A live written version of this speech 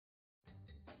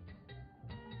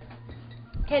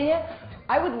Kenya,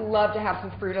 I would love to have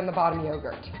some fruit on the bottom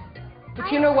yogurt. But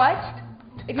you know what?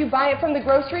 If you buy it from the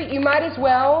grocery, you might as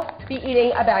well be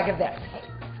eating a bag of this.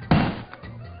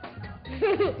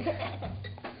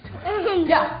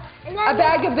 Yeah, a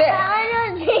bag of this.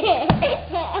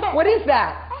 What is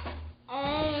that?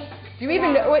 Do you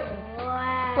even know what?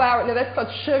 Flour. No, that's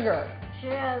called sugar.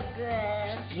 Sugar.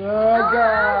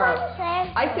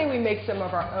 I say we make some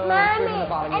of our own fruit in the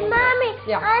bottom yogurt. Mommy,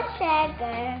 yeah.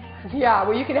 sugar. Yeah,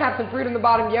 well, you can have some fruit in the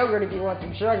bottom yogurt if you want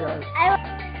some sugar.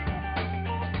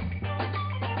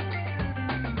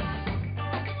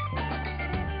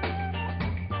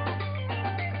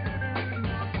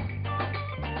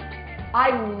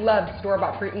 I loved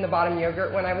store-bought fruit in the bottom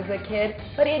yogurt when I was a kid,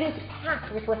 but it is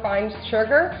packed with refined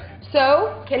sugar.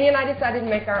 So Kenny and I decided to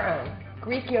make our own.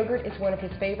 Greek yogurt is one of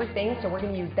his favorite things, so we're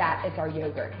going to use that as our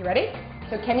yogurt. You ready?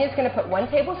 So Kenya's going to put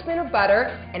 1 tablespoon of butter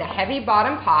in a heavy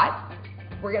bottom pot.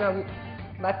 We're going to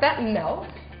let that melt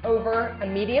over a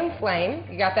medium flame.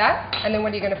 You got that? And then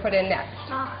what are you going to put in next?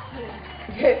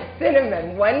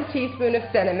 Cinnamon. 1 teaspoon of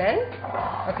cinnamon.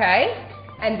 Okay?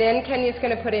 And then Kenya's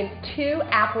going to put in 2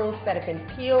 apples that have been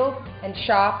peeled and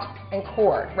chopped and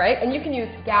cored, right? And you can use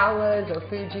galas or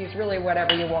Fuji's, really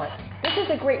whatever you want. This is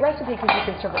a great recipe because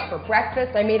you can serve it for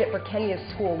breakfast. I made it for Kenya's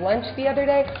school lunch the other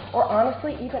day, or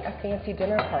honestly, even a fancy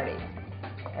dinner party.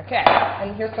 Okay,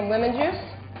 and here's some lemon juice.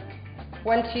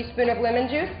 1 teaspoon of lemon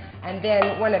juice, and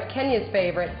then one of Kenya's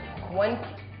favorite, 1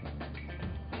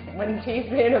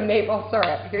 teaspoon of maple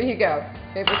syrup. Here you go,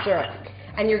 maple syrup.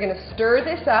 And you're going to stir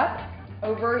this up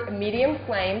over a medium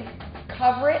flame,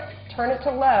 cover it, turn it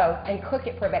to low, and cook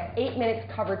it for about 8 minutes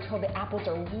covered till the apples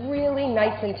are really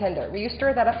nice and tender. Will you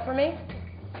stir that up for me?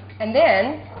 And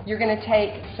then you're going to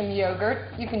take some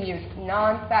yogurt. You can use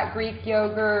non-fat Greek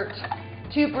yogurt,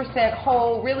 2%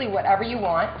 whole, really whatever you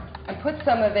want, and put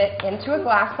some of it into a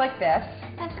glass like this.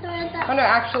 Oh no,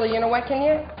 actually, you know what,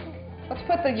 Kenya? Let's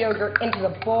put the yogurt into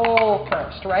the bowl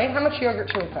first, right? How much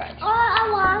yogurt should we put? Oh, I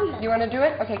want it. You want to do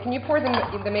it? Okay, can you pour the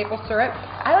maple syrup?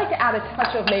 I like to add a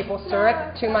touch of maple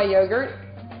syrup to my yogurt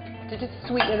to just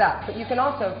sweeten it up. But you can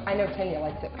also, I know Kenya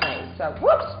likes it plain, so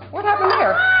whoops, what happened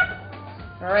there?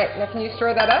 All right, now can you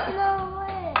stir that up? No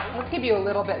way. Let's give you a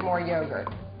little bit more yogurt.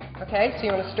 Okay, so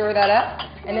you want to stir that up?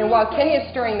 And then while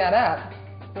Kenya's stirring that up,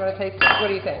 you want to taste it? What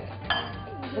do you think?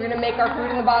 We're going to make our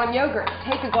fruit in the bottom yogurt.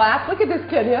 Take a glass. Look at this,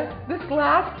 Kenya. This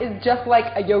glass is just like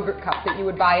a yogurt cup that you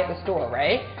would buy at the store,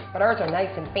 right? But ours are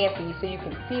nice and fancy so you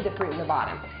can see the fruit in the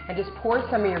bottom. And just pour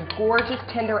some of your gorgeous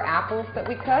tender apples that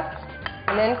we cooked.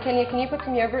 And then, Kenya, can you put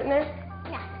some yogurt in there?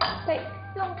 Yeah. Hey.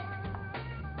 No.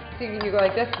 See, you go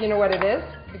like this. You know what it is?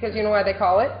 Because you know why they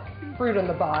call it? Fruit on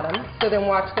the bottom. So then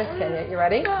watch this, Kenya. You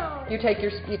ready? No. You take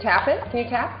your, you tap it. Can you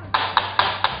tap?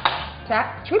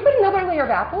 Tap. Should we put another layer of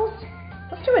apples?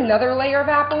 Let's do another layer of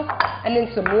apples, and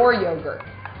then some more yogurt.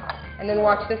 And then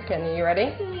watch this, Kenya. You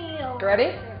ready? You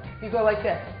ready? You go like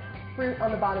this. Fruit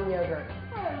on the bottom yogurt.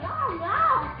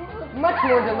 Much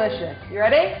more delicious. You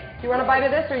ready? Do you want a bite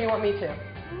of this, or you want me to?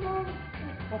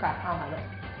 Okay, I'll have it.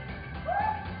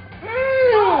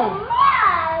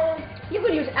 You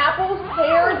could use apples,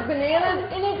 pears,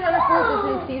 bananas, any kind of fruit that's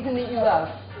in season that you love.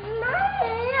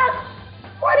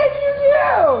 What did you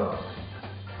do?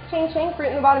 Ching ching, fruit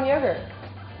in the bottom yogurt.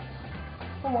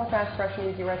 For more fast, fresh, and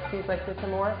easy recipes like this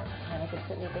and more, and I could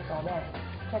sit and eat this all day.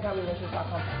 Check out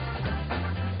Weelicious.com.